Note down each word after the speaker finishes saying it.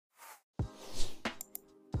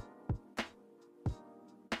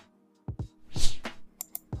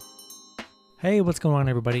Hey, what's going on,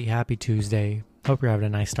 everybody? Happy Tuesday. Hope you're having a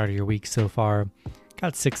nice start of your week so far.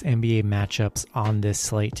 Got 6 NBA matchups on this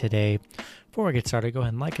slate today. Before I get started, go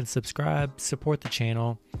ahead and like and subscribe, support the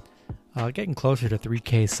channel. Getting closer to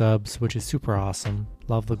 3K subs, which is super awesome.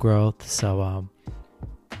 Love the growth. So,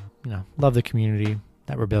 love the community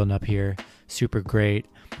that we're building up here. Super great.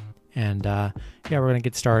 And we're going to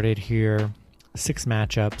get started here. 6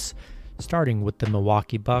 matchups, starting with the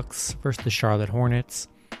Milwaukee Bucks versus the Charlotte Hornets.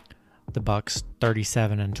 The Bucks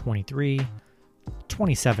 37-23,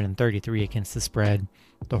 27-33 against the spread.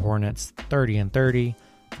 The Hornets 30-30,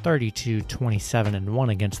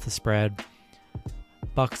 32-27-1 against the spread.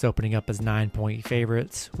 Bucks opening up as 9-point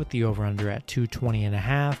favorites with the over/under at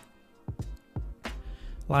 220.5.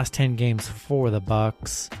 Last 10 games for the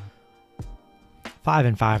Bucks: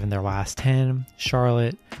 5-5 in their last 10.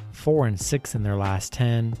 Charlotte 4-6 in their last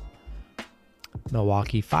 10.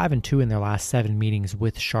 Milwaukee 5-2 in their last 7 meetings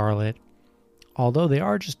with Charlotte. Although they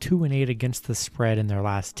are just 2-8 against the spread in their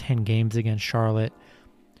last 10 games against Charlotte.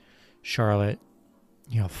 Charlotte,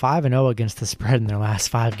 5-0 against the spread in their last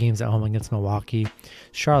 5 games at home against Milwaukee.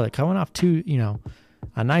 Charlotte coming off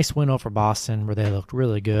a nice win over Boston where they looked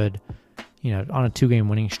really good, on a 2-game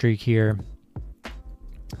winning streak here.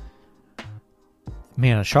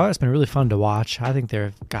 Man, Charlotte's been really fun to watch. I think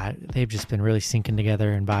they've just been really syncing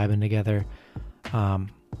together and vibing together.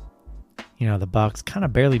 The Bucks kind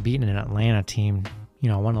of barely beating an Atlanta team,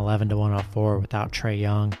 111-104 without Trae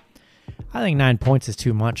Young. I think 9 points is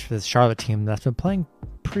too much for this Charlotte team that's been playing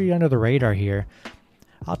pretty under the radar here.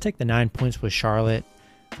 I'll take the 9 points with Charlotte.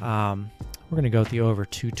 We're going to go with the over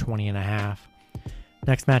 220.5.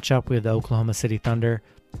 Next matchup, we have the Oklahoma City Thunder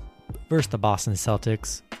versus the Boston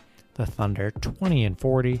Celtics. The Thunder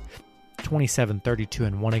 20-40,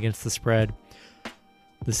 27-32-1 against the spread.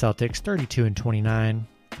 The Celtics 32-29,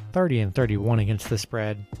 30-31 against the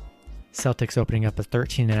spread. Celtics opening up as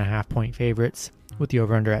 13.5 point favorites with the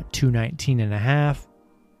over/under at 219.5.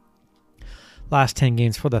 Last 10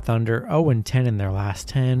 games for the Thunder: 0-10 in their last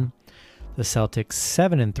 10. The Celtics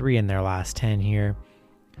 7-3 in their last 10 here.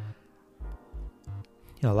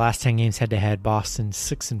 Last 10 games head-to-head. Boston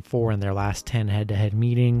 6-4 in their last 10 head-to-head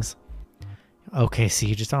meetings.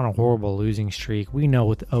 OKC just on a horrible losing streak. We know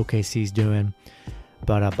what the OKC's doing.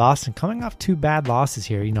 But Boston coming off 2 bad losses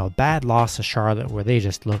here. A bad loss to Charlotte where they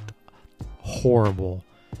just looked horrible.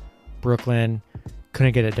 Brooklyn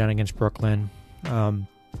couldn't get it done against Brooklyn.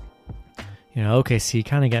 OKC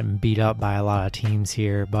kind of getting beat up by a lot of teams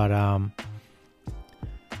here. But I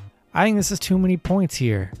think this is too many points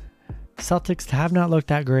here. Celtics have not looked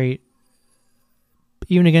that great.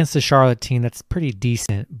 Even against the Charlotte team that's pretty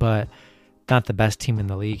decent, but not the best team in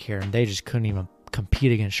the league here. And they just couldn't even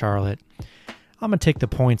compete against Charlotte. I'm going to take the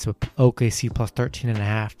points with OKC plus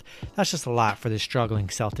 13.5. That's just a lot for this struggling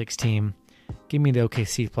Celtics team. Give me the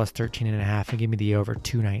OKC plus 13.5 and give me the over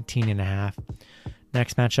 219.5.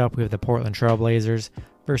 Next matchup, we have the Portland Trail Blazers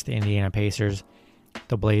versus the Indiana Pacers.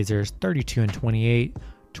 The Blazers 32-28,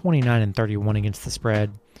 29-31 against the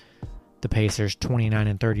spread. The Pacers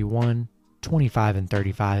 29-31,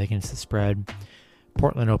 25-35 against the spread.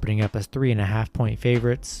 Portland opening up as 3.5 point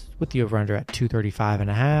favorites with the over/under at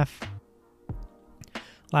 235.5.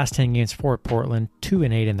 Last 10 games for Portland: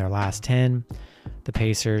 2-8 in their last 10. The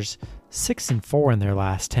Pacers 6-4 in their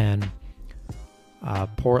last 10.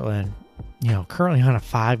 Portland, currently on a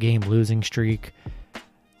 5-game losing streak.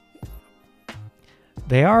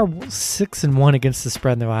 They are 6-1 against the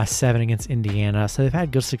spread in their last 7 against Indiana, so they've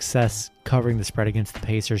had good success covering the spread against the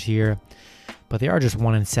Pacers here. But they are just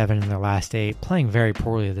 1-7 in their last 8, playing very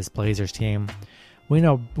poorly to this Blazers team. We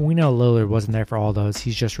know Lillard wasn't there for all those.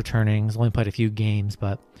 He's just returning. He's only played a few games,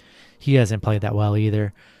 but he hasn't played that well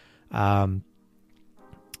either.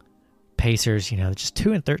 Pacers, just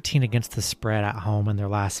 2-13 against the spread at home in their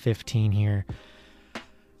last 15 here.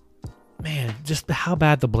 Man, just how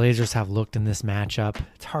bad the Blazers have looked in this matchup.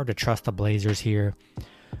 It's hard to trust the Blazers here.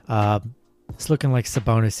 It's looking like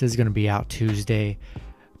Sabonis is going to be out Tuesday.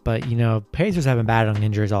 But, Pacers have been battling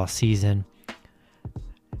injuries all season.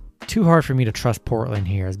 Too hard for me to trust Portland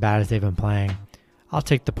here, as bad as they've been playing. I'll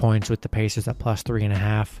take the points with the Pacers at plus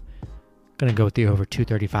 3.5. Going to go with the over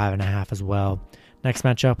 235.5 as well. Next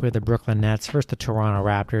matchup, we have the Brooklyn Nets versus the Toronto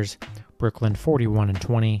Raptors. Brooklyn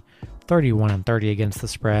 41-20, 31-30 against the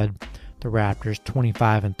spread. The Raptors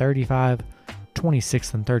 25-35,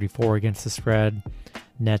 26-34 against the spread.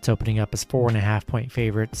 Nets opening up as 4.5 point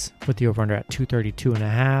favorites with the over/under at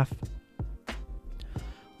 232.5.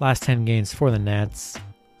 Last 10 games for the Nets: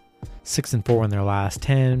 6-4 in their last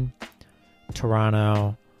 10.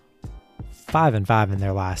 Toronto 5-5 in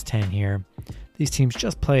their last 10 here. These teams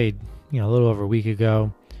just played, a little over a week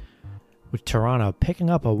ago. with Toronto picking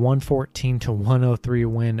up a 114-103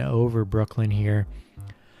 win over Brooklyn here.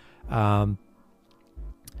 I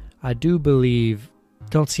do believe,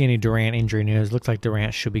 don't see any Durant injury news. Looks like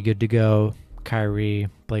Durant should be good to go. Kyrie,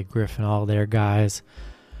 Blake Griffin, all their guys.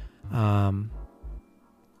 Yeah,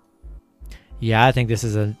 I think this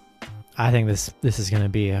is going to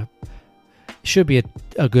be should be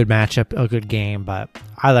a good matchup, a good game, but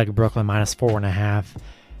I like Brooklyn -4.5.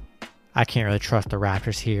 I can't really trust the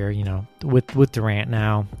Raptors here, with Durant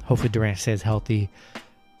now. Hopefully Durant stays healthy.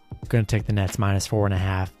 Going to take the Nets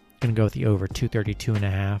 -4.5. Going to go with the over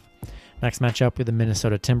 232.5. Next matchup with the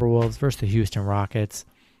Minnesota Timberwolves versus the Houston Rockets.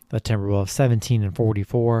 The Timberwolves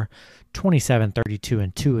 17-44,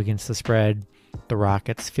 27-32-2 against the spread. The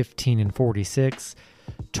Rockets 15-46,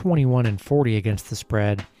 21-40 against the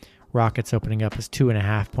spread. Rockets opening up as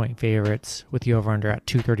 2.5-point favorites with the over-under at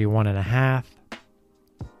 231.5.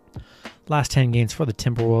 Last 10 games for the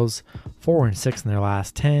Timberwolves, 4-6 in their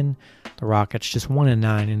last 10. The Rockets just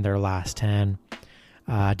 1-9 in their last 10.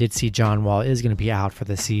 Did see John Wall is going to be out for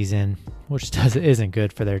the season, which isn't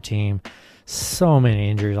good for their team. So many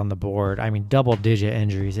injuries on the board. I mean, double-digit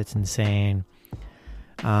injuries. It's insane.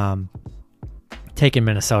 Taking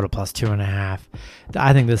Minnesota +2.5.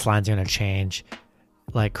 I think this line's going to change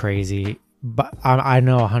like crazy. But I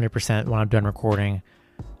know 100% when I'm done recording,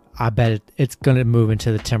 I bet it's going to move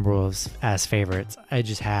into the Timberwolves as favorites. It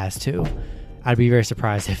just has to. I'd be very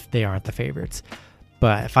surprised if they aren't the favorites.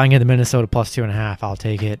 But if I can get the Minnesota +2.5, I'll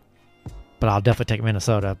take it. But I'll definitely take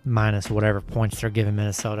Minnesota minus whatever points they're giving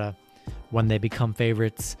Minnesota when they become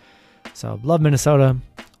favorites. So love Minnesota.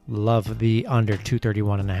 Love the under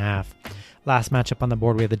 231.5. Last matchup on the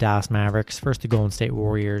board, we have the Dallas Mavericks versus the Golden State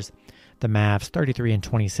Warriors. The Mavs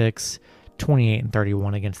 33-26,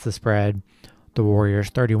 28-31 against the spread. The Warriors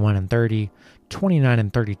 31-30,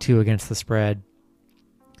 29-32 against the spread.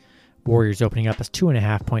 Warriors opening up as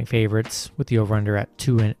 2.5-point favorites with the over-under at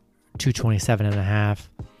 227.5.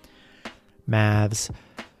 Mavs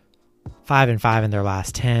 5-5 in their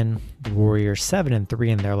last 10. The Warriors 7-3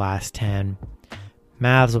 in their last 10.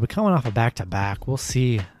 Mavs will be coming off a back-to-back. We'll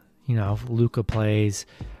see, if Luka plays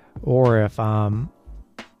or if Luka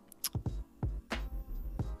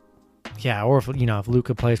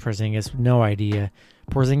plays Porzingis. No idea.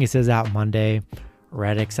 Porzingis is out Monday.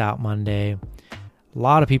 Redick's out Monday. A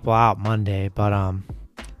lot of people out Monday, but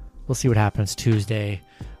we'll see what happens Tuesday.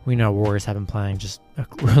 We know Warriors have been playing just a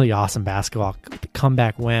really awesome basketball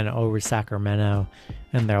comeback win over Sacramento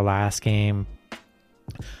in their last game.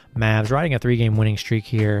 Mavs riding a 3-game winning streak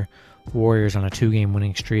here. Warriors on a 2-game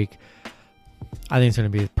winning streak. I think it's going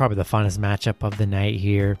to be probably the funnest matchup of the night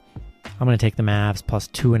here. I'm going to take the Mavs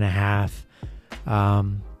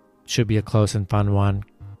 +2.5. Should be a close and fun one.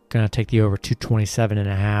 Going to take the over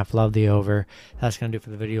 227.5. Love the over. That's going to do it for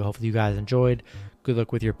the video. Hopefully you guys enjoyed. Good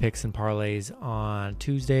luck with your picks and parlays on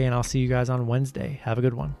Tuesday, and I'll see you guys on Wednesday. Have a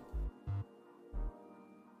good one.